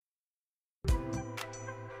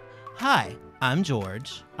Hi, I'm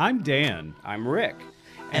George. I'm Dan. I'm Rick.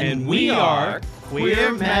 And we are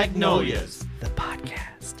Queer Magnolias, the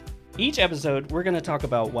podcast. Each episode, we're going to talk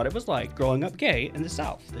about what it was like growing up gay in the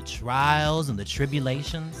South. The trials and the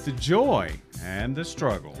tribulations. The joy and the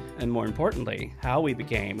struggle. And more importantly, how we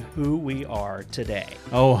became who we are today.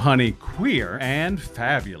 Oh, honey, queer and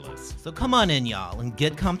fabulous. So come on in, y'all, and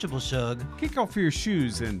get comfortable, Shug. Kick off your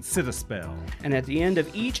shoes and sit a spell. And at the end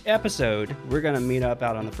of each episode, we're going to meet up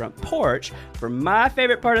out on the front porch for my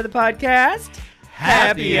favorite part of the podcast,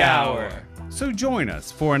 Happy Hour. So join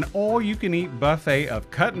us for an all-you-can-eat buffet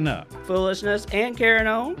of cutting up. Foolishness and carrying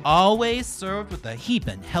on. Always served with a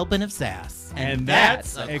heaping helping of sass. And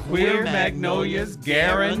that's a Queer Magnolias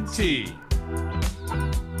guarantee.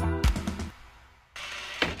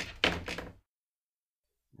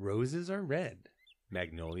 Roses are red,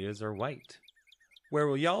 magnolias are white. Where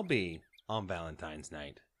will y'all be on Valentine's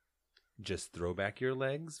night? Just throw back your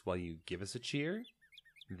legs while you give us a cheer?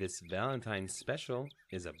 This Valentine's special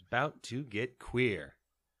is about to get queer.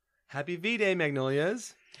 Happy V-Day,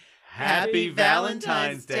 Magnolias! Happy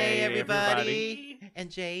Valentine's Day, everybody. And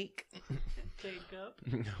Jake. Jacob.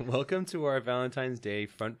 Welcome to our Valentine's Day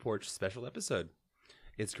Front Porch special episode.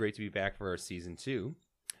 It's great to be back for our season 2.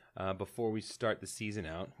 Before we start the season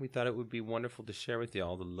out, we thought it would be wonderful to share with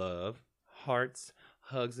y'all the love, hearts,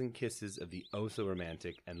 hugs, and kisses of the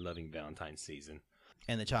oh-so-romantic and loving Valentine's season.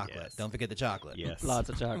 And the chocolate. Yes. Don't forget the chocolate. Yes. Lots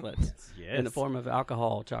of chocolates. Yes. In the form of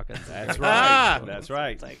alcohol chocolates. That's right. That's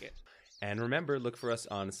right. Take it. And remember, look for us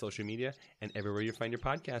on social media and everywhere you find your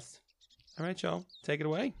podcasts. All right, y'all. Take it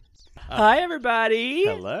away. Hi, everybody.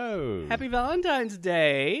 Hello. Happy Valentine's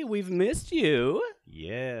Day. We've missed you.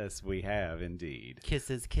 Yes, we have indeed.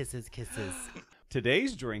 Kisses, kisses, kisses.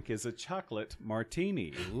 Today's drink is a chocolate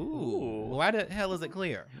martini. Ooh. Why the hell is it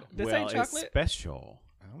clear? This well, ain't chocolate? It's special.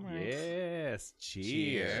 All right. Yes.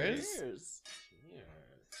 Cheers. Cheers.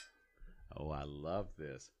 Oh, I love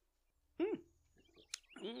this. Mm.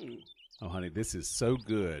 Oh, honey, this is so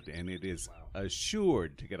good, and it is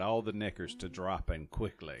assured to get all the knickers to drop in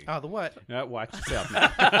quickly. Oh, the what? Now, watch yourself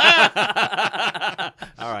now.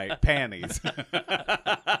 All right, panties.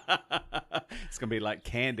 It's going to be like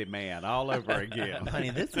Candyman all over again.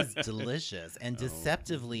 Honey, this is delicious and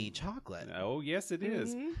deceptively chocolate. Oh, yes, it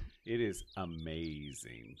is. It is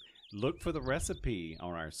amazing. Look for the recipe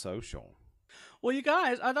on our social. Well, you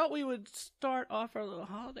guys, I thought we would start off our little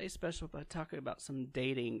holiday special by talking about some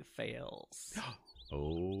dating fails. Oh,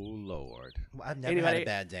 Lord. Well, I've never had a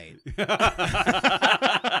bad date.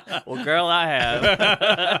 Well, girl, I have.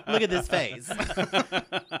 Look at this face.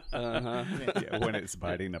 Uh-huh. Yeah, when it's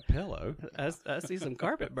biting a pillow. I see some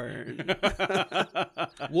carpet burn.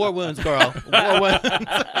 War wounds, girl. War wounds.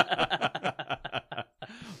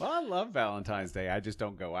 Well, I love Valentine's Day. I just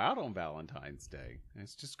don't go out on Valentine's Day.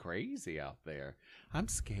 It's just crazy out there. I'm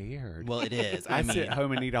scared. Well, it is. I sit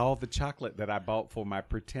home and eat all the chocolate that I bought for my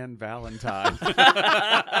pretend Valentine.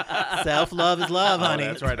 Self-love is love, honey.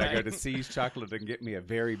 That's right. I go to C's Chocolate and get me a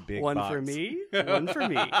very big One box. for me, one for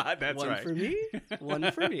me. That's one right. for me,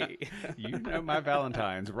 one for me. You know my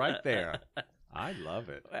Valentine's right there. I love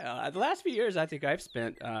it. Well, the last few years, I think I've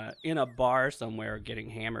spent in a bar somewhere getting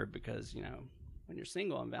hammered because, you know, when you're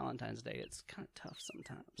single on Valentine's Day, it's kind of tough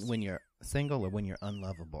sometimes. When you're single or when you're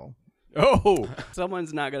unlovable. Oh,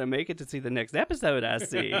 Someone's not going to make it to see the next episode, I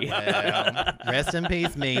see. Well, rest in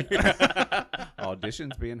peace, me.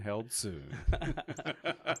 auditions being held soon.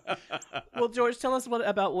 Well, George, tell us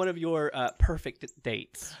about one of your perfect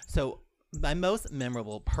dates. So my most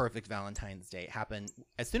memorable perfect Valentine's date happened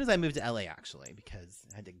as soon as I moved to LA, actually, because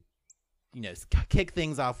I had to, you know, kick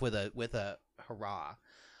things off with a hurrah.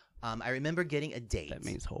 I remember getting a date. That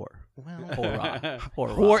means whore. Well, Hurrah.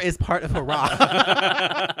 whore is part of hurrah.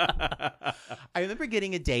 I remember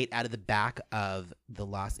getting a date out of the back of the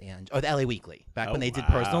Los Angeles or the LA Weekly back when they did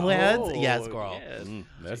personal ads. Oh, Yes, girl. Yes.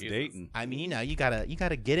 That's Jesus. dating. I mean, you know, you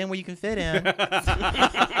gotta get in where you can fit in.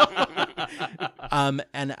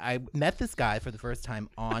 And I met this guy for the first time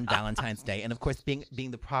on Valentine's Day, and of course,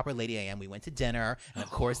 being the proper lady I am, we went to dinner, and of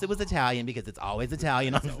course, it was Italian because it's always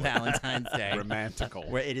Italian on Valentine's Day. Romantical.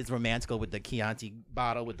 Where it is romantical with the Chianti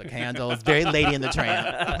bottle with the candles, very Lady in the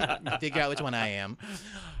Tramp. Figure out which one I am.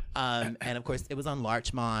 And of course, it was on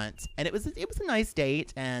Larchmont, and it was a nice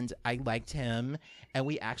date, and I liked him, and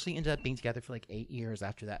we actually ended up being together for like 8 years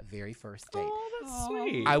after that very first date. Oh, that's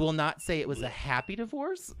sweet. I will not say it was a happy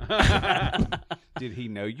divorce. Did he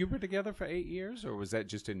know you were together for 8 years, or was that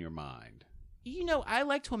just in your mind? You know, I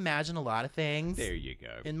like to imagine a lot of things. There you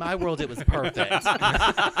go. In my world, it was perfect.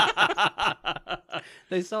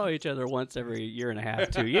 They saw each other once every year and a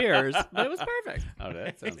half, 2 years, but it was perfect. Oh,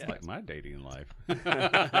 that sounds like my dating life.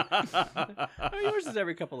 Oh, yours is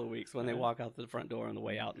every couple of weeks when they walk out the front door on the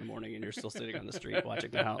way out in the morning and you're still sitting on the street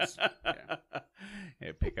watching the house. Yeah.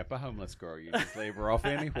 Yeah, pick up a homeless girl. You just leave her off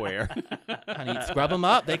anywhere. Honey, scrub them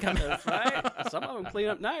up. They come. That's right. Some of them clean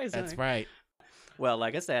up nice. That's honey. right. Well,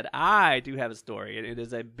 like I said, I do have a story, and it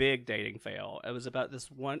is a big dating fail. It was about this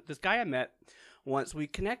guy I met once. We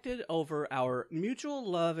connected over our mutual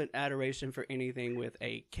love and adoration for anything with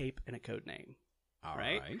a cape and a code name. All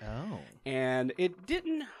Right? right. Oh. And it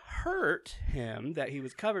didn't hurt him that he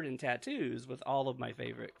was covered in tattoos with all of my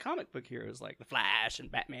favorite comic book heroes like The Flash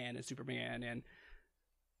and Batman and Superman and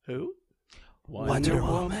who? Wonder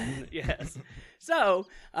Woman. Yes. So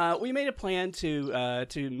we made a plan to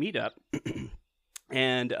meet up.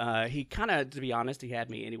 And he kind of, to be honest, he had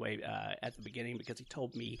me anyway at the beginning because he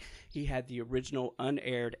told me he had the original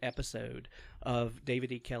unaired episode of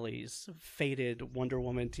David E. Kelly's fated Wonder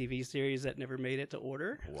Woman TV series that never made it to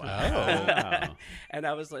order. Wow. And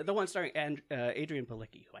I was like, the one starring Adrian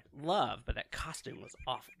Palicki, who I love, but that costume was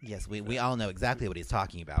awful. Yes, we all know exactly what he's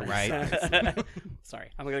talking about, right? Sorry,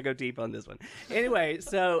 I'm going to go deep on this one. Anyway,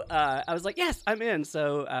 so I was like, yes, I'm in.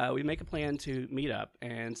 So we make a plan to meet up.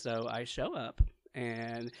 And so I show up.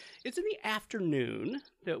 And it's in the afternoon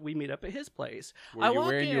that we meet up at his place. Were you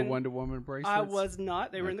wearing your Wonder Woman bracelets? I was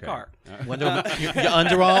not. They were in the car. Wonder your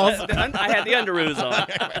underalls. I had the underoos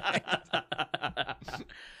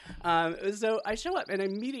on. So I show up, and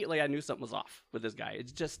immediately I knew something was off with this guy.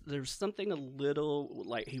 It's just there's something a little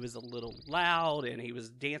like he was a little loud, and he was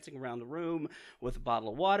dancing around the room with a bottle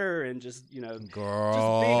of water, and just Girl.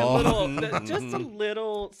 just being a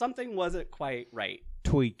little. Something wasn't quite right.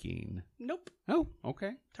 Tweaking. Nope. Oh,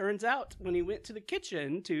 okay. Turns out when he went to the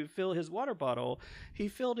kitchen to fill his water bottle, he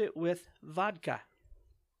filled it with vodka.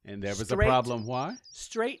 And there was Straight. a problem. Why?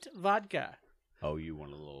 Straight vodka. Oh, you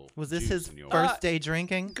want a little. Was this juice his in your- first day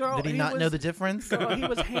drinking? girl, Did he he not know was- the difference? Girl, he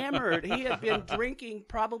was hammered. He had been drinking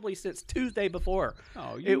probably since Tuesday before.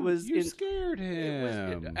 Oh, you scared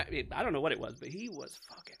him. I don't know what it was, but he was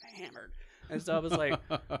fucking hammered. And so I was like,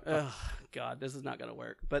 oh, God, this is not going to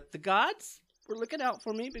work. But the gods were looking out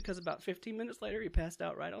for me because about 15 minutes later, he passed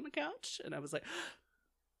out right on the couch. And I was like,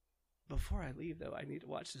 before I leave, though, I need to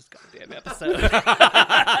watch this goddamn episode.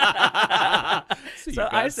 So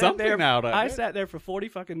I sat there. out of I it. sat there for 40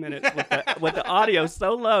 fucking minutes with the audio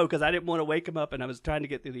so low because I didn't want to wake him up, and I was trying to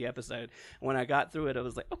get through the episode. When I got through it, I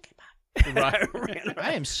was like, okay, bye. Right. I ran around.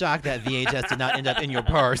 I am shocked that VHS did not end up in your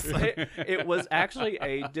purse. It was actually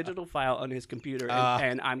a digital file on his computer,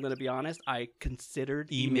 and I'm going to be honest, I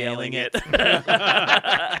considered emailing it.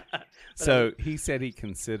 So he said he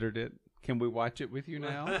considered it. Can we watch it with you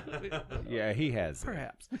now? Yeah, he has.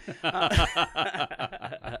 Perhaps.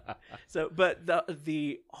 But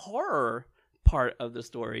the horror part of the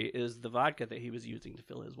story is the vodka that he was using to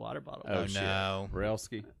fill his water bottle. Oh, shit. no.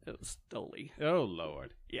 Raelsky. It was Stoli. Oh,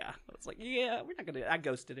 Lord. Yeah. I was like, yeah, we're not going to. I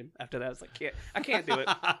ghosted him after that. I was like, I can't do it.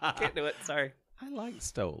 Can't do it. Sorry. I like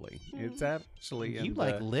Stoli. It's actually in You the...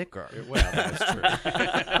 like liquor. Well, that's true.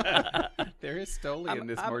 There is Stoli in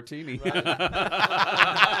this martini. Oh,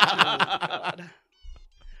 God.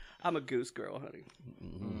 I'm a goose girl, honey.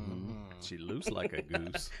 Mm-hmm. She loose like a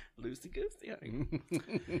goose. Loosey goosey, honey.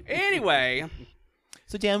 Anyway.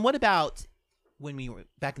 So, Dan, what about when we were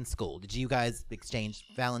back in school? Did you guys exchange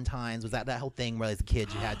Valentines? Was that whole thing where as a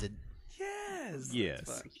kid you had to...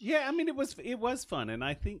 Yes. Yeah, I mean, it was fun. And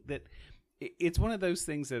I think that it's one of those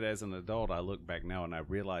things that as an adult, I look back now and I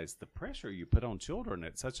realize the pressure you put on children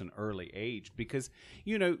at such an early age because,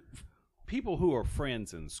 people who are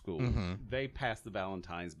friends in school, they pass the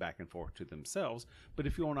Valentines back and forth to themselves. But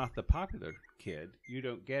if you're not the popular kid, you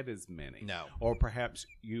don't get as many. No. Or perhaps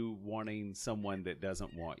you wanting someone that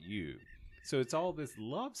doesn't want you. So it's all this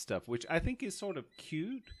love stuff, which I think is sort of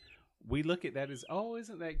cute. We look at that as, oh,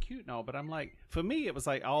 isn't that cute and all? But I'm like, for me, it was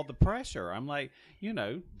like all the pressure. I'm like,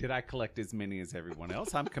 did I collect as many as everyone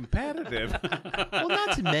else? I'm competitive. Well,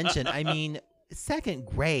 not to mention, I mean... Second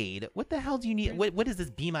grade, what the hell do you need? What is this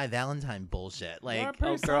Be My Valentine bullshit? Like,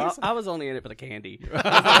 Oh, girl, I was only in it for the candy.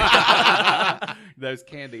 Those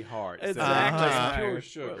candy hearts. Exactly. Just pure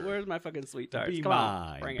sugar. Where's my fucking sweet tarts? Be Come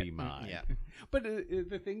mine. on, bring Be it. mine. Yeah. But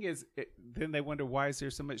the thing is, then they wonder why is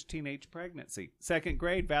there so much teenage pregnancy? Second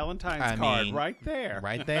grade Valentine's card right there.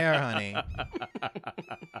 Right there, honey.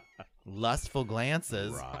 Lustful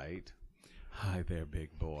glances. Right. Hi there,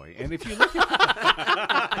 big boy. And if you look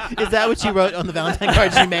at Is that what you wrote on the Valentine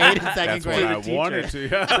cards you made in second that's grade? what I wanted to.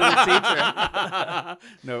 teacher.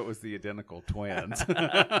 No, it was the identical twins.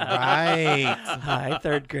 Right. Hi,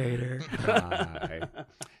 third grader. Hi.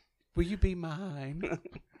 Will you be mine?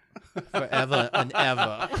 Forever and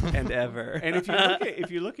ever. And ever. And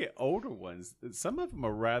if you look at older ones, some of them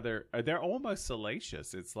are rather they're almost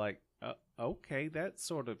salacious. It's like okay, that's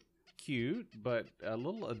sort of cute, but a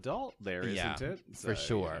little adult there, Yeah, isn't it? for So,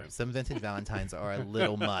 sure. you know. Some vintage Valentines are a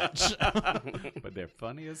little much. But they're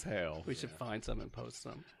funny as hell. We should find some and post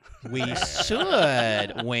some. We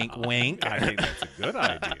should. Wink, wink. I think that's a good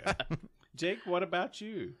idea. Jake, what about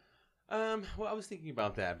you? Well, I was thinking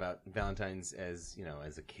about that, about Valentine's as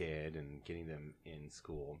a kid and getting them in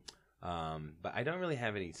school. But I don't really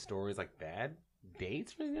have any stories like bad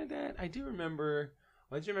dates or anything like that. I do remember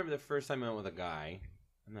the first time I went with a guy.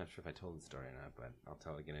 I'm not sure if I told the story or not, but I'll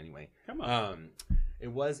tell it again anyway. Come on. It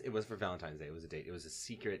was for Valentine's Day. It was a date. It was a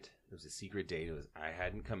secret date. I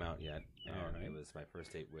hadn't come out yet. And All right. It was my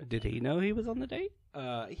first date with. Did he know he was on the date?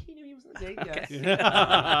 He knew he was on the date. Okay. Yes. We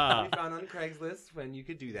found on Craigslist when you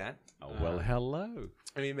could do that. Oh, well, hello.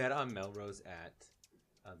 And we met on Melrose at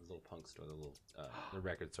the little punk store, the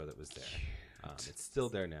record store that was there. It's still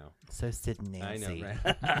there now. So Sid and I Nancy. know, right?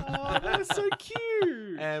 Oh, that's so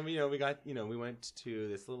cute. And we went to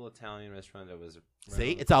this little Italian restaurant that was.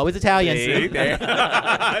 See, it's always Italian. See, there.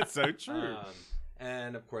 That's so true.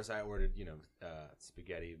 And of course, I ordered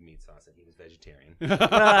spaghetti meat sauce, and he was vegetarian.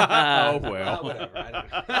 Oh, well. Whatever. I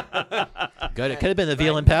don't Good. It could have been the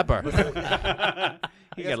veal and pepper.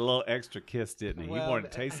 He got a little extra kiss, didn't he? Well, he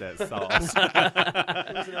wanted to taste that sauce.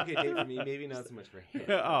 It was an okay date for me. Maybe not so much for him.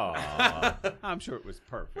 Oh, I'm sure it was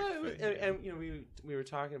perfect. Well, for and him. we were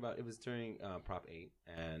talking about it was during Prop 8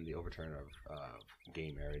 and the overturn of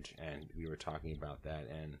gay marriage, and we were talking about that,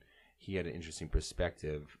 and he had an interesting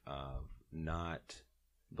perspective of not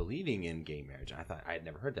believing in gay marriage. I thought I had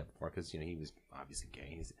never heard that before because he was obviously gay,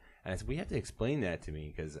 and I said we have to explain that to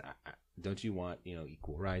me because don't you want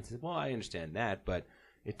equal rights? He said, well, I understand that, but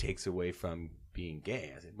it takes away from being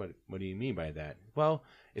gay. I said, what do you mean by that? Well,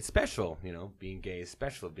 it's special, being gay is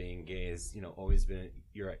special. Being gay is, always been,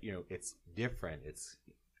 it's different. It's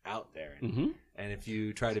out there. And, and if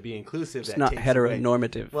you try to be inclusive, It's that not takes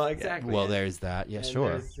heteronormative. away. Well, exactly. Well, there's that. Yeah, And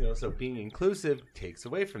sure. there's, so being inclusive takes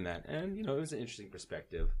away from that. And, it was an interesting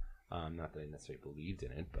perspective. Not that I necessarily believed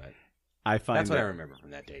in it, but I find that's what I remember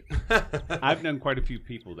from that date. I've known quite a few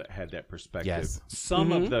people that had that perspective. Yes.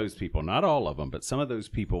 Some of those people, not all of them, but some of those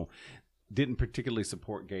people didn't particularly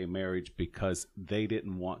support gay marriage because they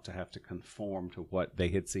didn't want to have to conform to what they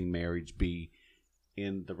had seen marriage be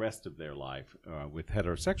in the rest of their life with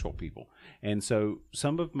heterosexual people. And so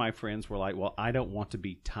some of my friends were like, well, I don't want to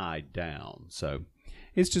be tied down. So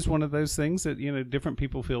it's just one of those things that, different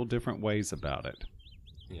people feel different ways about it.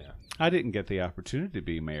 Yeah. I didn't get the opportunity to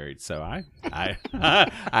be married, so I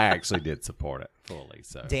actually did support it fully.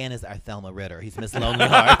 So Dan is our Thelma Ritter. He's Miss Lonely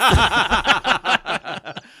Hearts.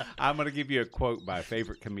 I'm going to give you a quote by a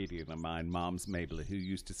favorite comedian of mine, Moms Mabley, who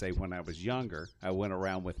used to say, when I was younger, I went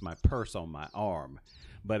around with my purse on my arm.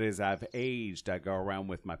 But as I've aged, I go around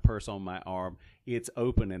with my purse on my arm. It's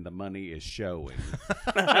open and the money is showing.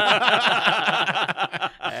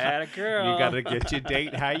 Atta girl. You got to get your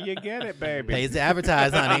date how you get it, baby. Pays to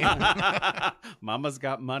advertise, honey. Mama's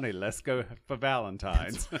got money. Let's go for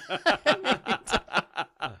Valentine's.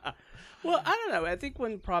 Well, I don't know. I think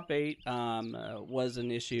when Prop 8 was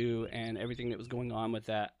an issue and everything that was going on with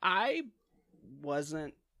that, I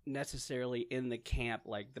wasn't necessarily in the camp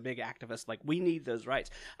like the big activists, like we need those rights.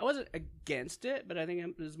 I wasn't against it, but I think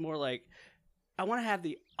it was more like I want to have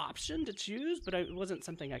the option to choose, but it wasn't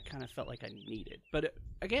something I kind of felt like I needed. But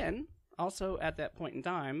again, also at that point in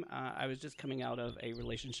time, I was just coming out of a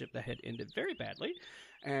relationship that had ended very badly.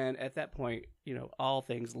 And at that point, all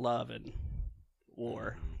things love and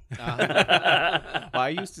war. Well,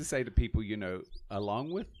 I used to say to people, along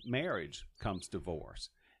with marriage comes divorce.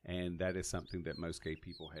 And that is something that most gay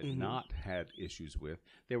people had not had issues with.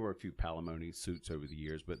 There were a few palimony suits over the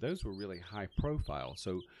years, but those were really high profile.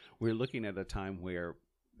 So we're looking at a time where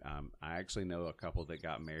I actually know a couple that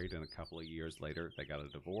got married, and a couple of years later they got a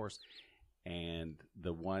divorce. And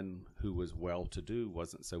the one who was well-to-do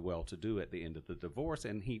wasn't so well-to-do at the end of the divorce.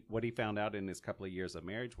 And what he found out in his couple of years of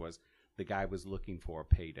marriage was the guy was looking for a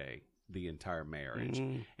payday the entire marriage.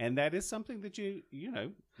 And that is something that you've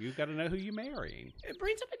got to know who you're marrying. It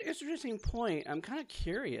brings up an interesting point. I'm kind of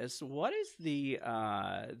curious. What is the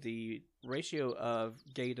ratio of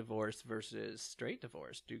gay divorce versus straight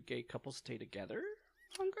divorce? Do gay couples stay together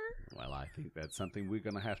Well, I think that's something we're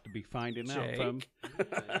going to have to be finding out Jake. from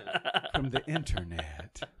the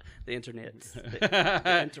internet. The internet.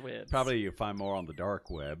 The interwebs. Probably you'll find more on the dark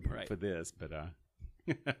web Right. for this, but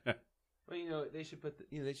Well, they should put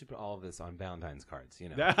they should put all of this on Valentine's cards. a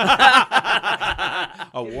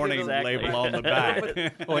warning Exactly. label on the back.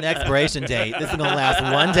 Or an expiration date. This is gonna last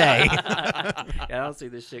one day. Yeah, I don't see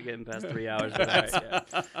this shit getting past 3 hours tonight. Yeah.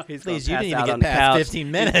 He's Please, gonna you pass didn't even out get on the past couch.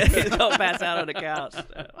 15 minutes. He's gonna pass out on the couch.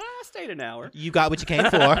 Well, I stayed an hour. You got what you came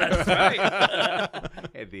for. That's right.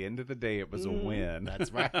 At the end of the day, it was a win.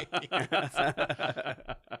 That's right.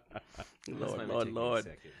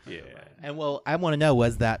 Lord. Yeah. And well, I want to know,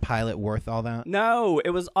 was that pilot worth all that? No,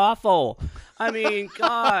 it was awful. I mean,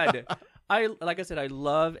 God. Like I said, I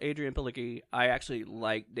love Adrian Palicki. I actually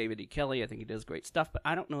like David E. Kelly. I think he does great stuff, but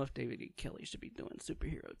I don't know if David E. Kelly should be doing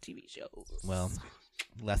superhero TV shows. Well,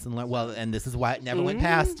 lesson learned. Well, and this is why it never went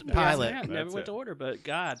past pilot. Yeah, never That's went it. to order, but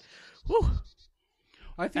God. Whew.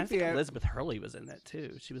 I I think, think Elizabeth Hurley was in that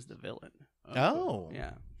too. She was the villain. Oh.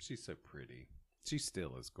 Yeah. She's so pretty. She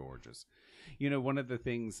still is gorgeous. You know, one of the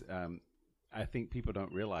things I think people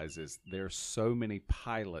don't realize is there's so many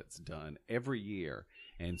pilots done every year,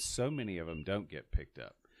 and so many of them don't get picked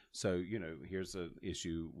up. So, you know, here's an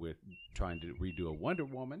issue with trying to redo a Wonder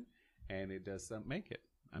Woman, and it doesn't make it.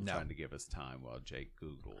 I'm No. trying to give us time while Jake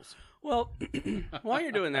Googles. Well, while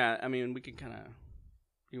you're doing that, I mean, we can kind of.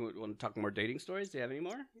 You want to talk more dating stories? Do you have any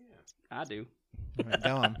more? Yeah, I do. All right,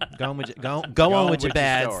 go on. Go on with your, go on with your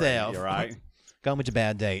bad story, self. you right? Go on with your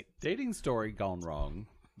bad date. Dating story gone wrong,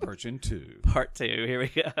 version 2. Part 2. Here we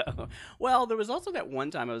go. Well, there was also that one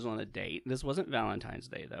time I was on a date. This wasn't Valentine's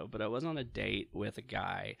Day, though, but I was on a date with a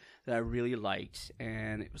guy that I really liked.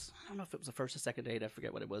 And it was, I don't know if it was the first or second date. I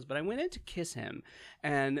forget what it was. But I went in to kiss him.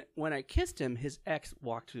 And when I kissed him, his ex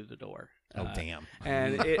walked through the door. Oh, damn.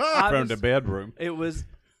 And it, From the bedroom. it was...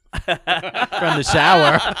 From the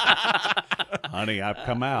shower. Honey, I've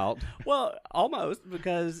come out. Well, almost,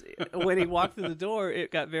 because when he walked through the door,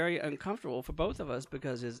 it got very uncomfortable for both of us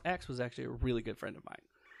because his ex was actually a really good friend of mine.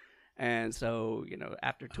 And so, you know,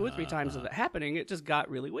 after 2 or 3 times of it happening, it just got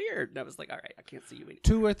really weird. And I was like, all right, I can't see you anymore.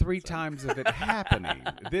 2 or 3 times of it happening.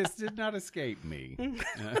 This did not escape me. It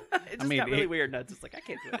just got really weird. And I was just like, I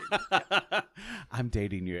can't do it anymore. I'm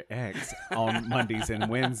dating your ex on Mondays and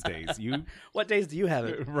Wednesdays. You What days do you have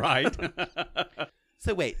it? right?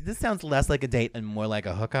 So wait, this sounds less like a date and more like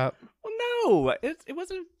a hookup. Well, no, it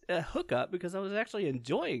wasn't a hookup because I was actually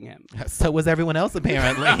enjoying him. So was everyone else,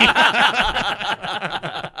 apparently.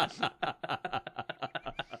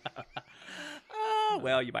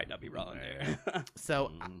 Well, you might not be wrong there.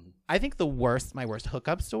 So I think my worst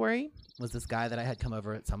hookup story was this guy that I had come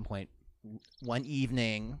over at some point one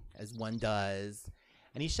evening, as one does.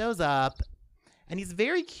 And he shows up, and he's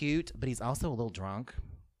very cute, but he's also a little drunk.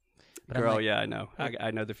 But I'm Girl, like, yeah, I know. I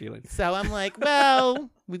know the feeling. So I'm like, well,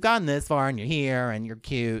 we've gotten this far, and you're here, and you're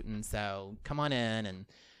cute, and so come on in, and,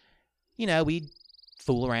 you know, we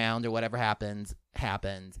fool around or whatever happens.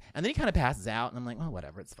 And then he kind of passes out, and I'm like, well,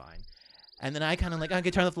 whatever, it's fine. And then I kind of like, okay,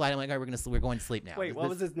 turn off the light. I'm like, all right, we're going to sleep now. Wait, what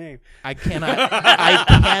was his name? I cannot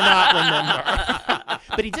remember.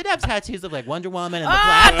 But he did have tattoos of like Wonder Woman and the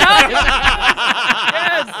Flash.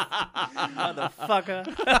 Yes,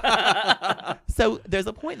 motherfucker. So there's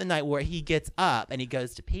a point in the night where he gets up and he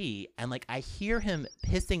goes to pee, and like I hear him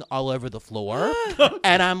pissing all over the floor,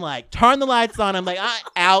 and I'm like, turn the lights on. I'm like,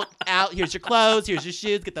 out. Here's your clothes. Here's your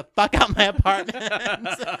shoes. Get the fuck out of my apartment.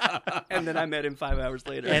 And then I met him 5 hours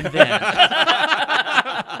later. And then.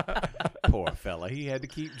 Poor fella. He had to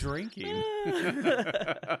keep drinking.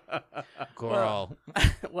 Girl.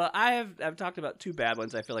 Well, I've talked about 2 bad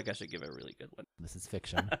ones. I feel like I should give a really good one. This is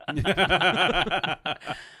fiction.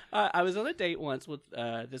 I was on a date once with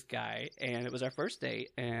this guy, and it was our first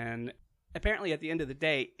date. And apparently, at the end of the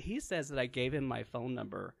date, he says that I gave him my phone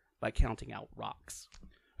number by counting out rocks.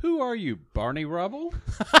 Who are you, Barney Rubble?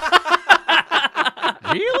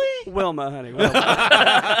 Really? Wilma, honey. Wilma.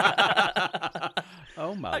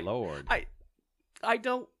 Oh, my Lord. I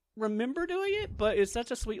don't remember doing it, but it's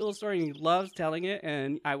such a sweet little story, and he loves telling it.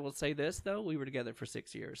 And I will say this, though. We were together for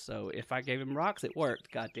 6 years, so if I gave him rocks, it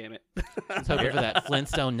worked. God damn it. I was hoping for that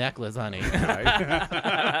Flintstone necklace, honey.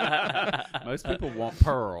 Right? Most people want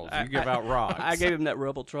pearls. You give out rocks. I gave him that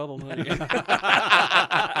Rebel Trouble money.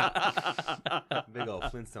 Big old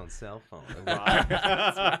Flintstone cell phone.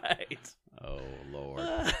 That's right. Oh, Lord.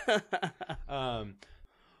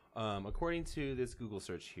 According to this Google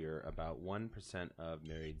search here, about 1% of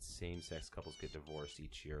married same-sex couples get divorced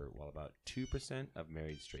each year, while about 2% of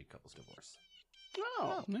married straight couples divorce.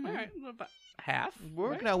 Oh, all right. Well, about half. We're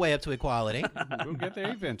working our way up to equality. We'll get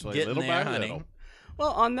there eventually, Getting little there, by honey. little.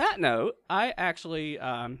 Well, on that note, I actually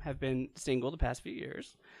have been single the past few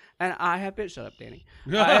years. And I have been, shut up, Danny.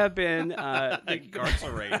 I have been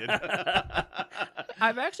incarcerated.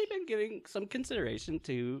 I've actually been giving some consideration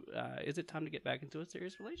to, is it time to get back into a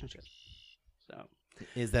serious relationship? So,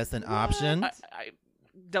 Is that an option? I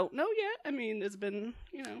don't know yet. I mean, it's been,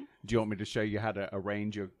 you know. Do you want me to show you how to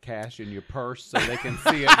arrange your cash in your purse so they can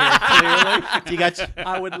see it very clearly? Do you got?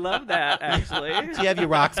 I would love that, actually. Do you have your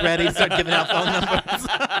rocks ready? Start giving out phone numbers.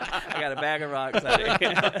 I got a bag of rocks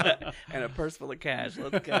and a purse full of cash.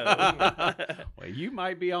 Let's go. Well, you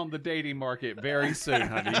might be on the dating market very soon,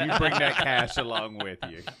 honey. You bring that cash along with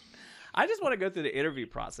you. I just want to go through the interview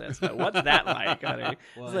process. Though. What's that like, honey?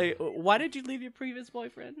 It's like, why did you leave your previous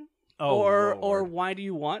boyfriend? Or why do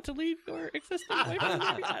you want to leave your existing boyfriend?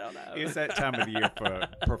 I don't know. It's that time of the year for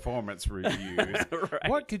performance reviews. Right.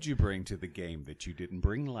 What could you bring to the game that you didn't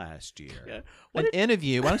bring last year? Yeah. An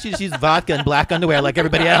interview. Why don't you just use vodka and black underwear like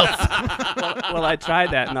everybody else? Well, I tried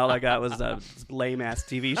that, and all I got was a lame-ass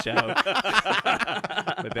TV show.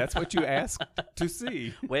 But that's what you asked to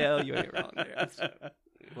see. Well, you ain't wrong there.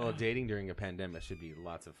 Well, dating during a pandemic should be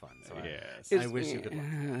lots of fun. So Yes. I wish you good luck.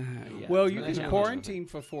 Yeah, Well, it's you been a can challenge. quarantine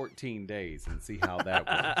for 14 days and see how that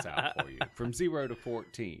works out for you. From 0 to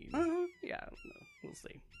 14. Yeah, we'll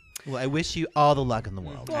see. Well, I wish you all the luck in the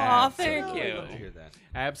world. Aw, thank I'd you. love to hear that.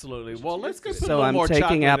 Absolutely. Well, let's go put a So little I'm more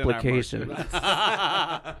taking chocolate in our applications.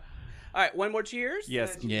 merchandise. All right, one more cheers.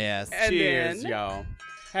 Yes. Yes. And Cheers, then- y'all.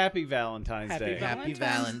 Happy Valentine's Happy Day. Happy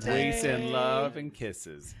Valentine's Valentine's Peace and love and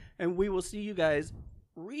kisses. And we will see you guys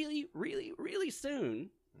really, really, really soon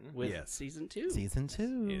with Yes. season 2. Season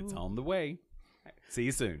 2. It's on the way. See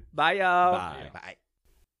you soon. Bye, y'all. Bye. Bye.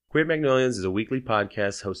 Queer Magnolians is a weekly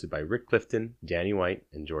podcast hosted by Rick Clifton, Danny White,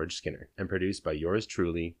 and George Skinner, and produced by yours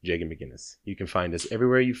truly, Jagan McGinnis. You can find us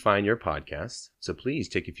everywhere you find your podcasts, so please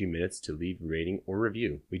take a few minutes to leave a rating or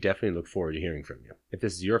review. We definitely look forward to hearing from you. If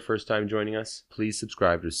this is your first time joining us, please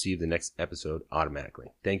subscribe to receive the next episode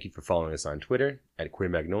automatically. Thank you for following us on Twitter at Queer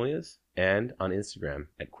Magnolias and on Instagram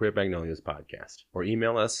at Queer Magnolias Podcast, or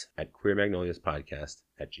email us at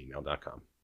queermagnoliaspodcast@gmail.com.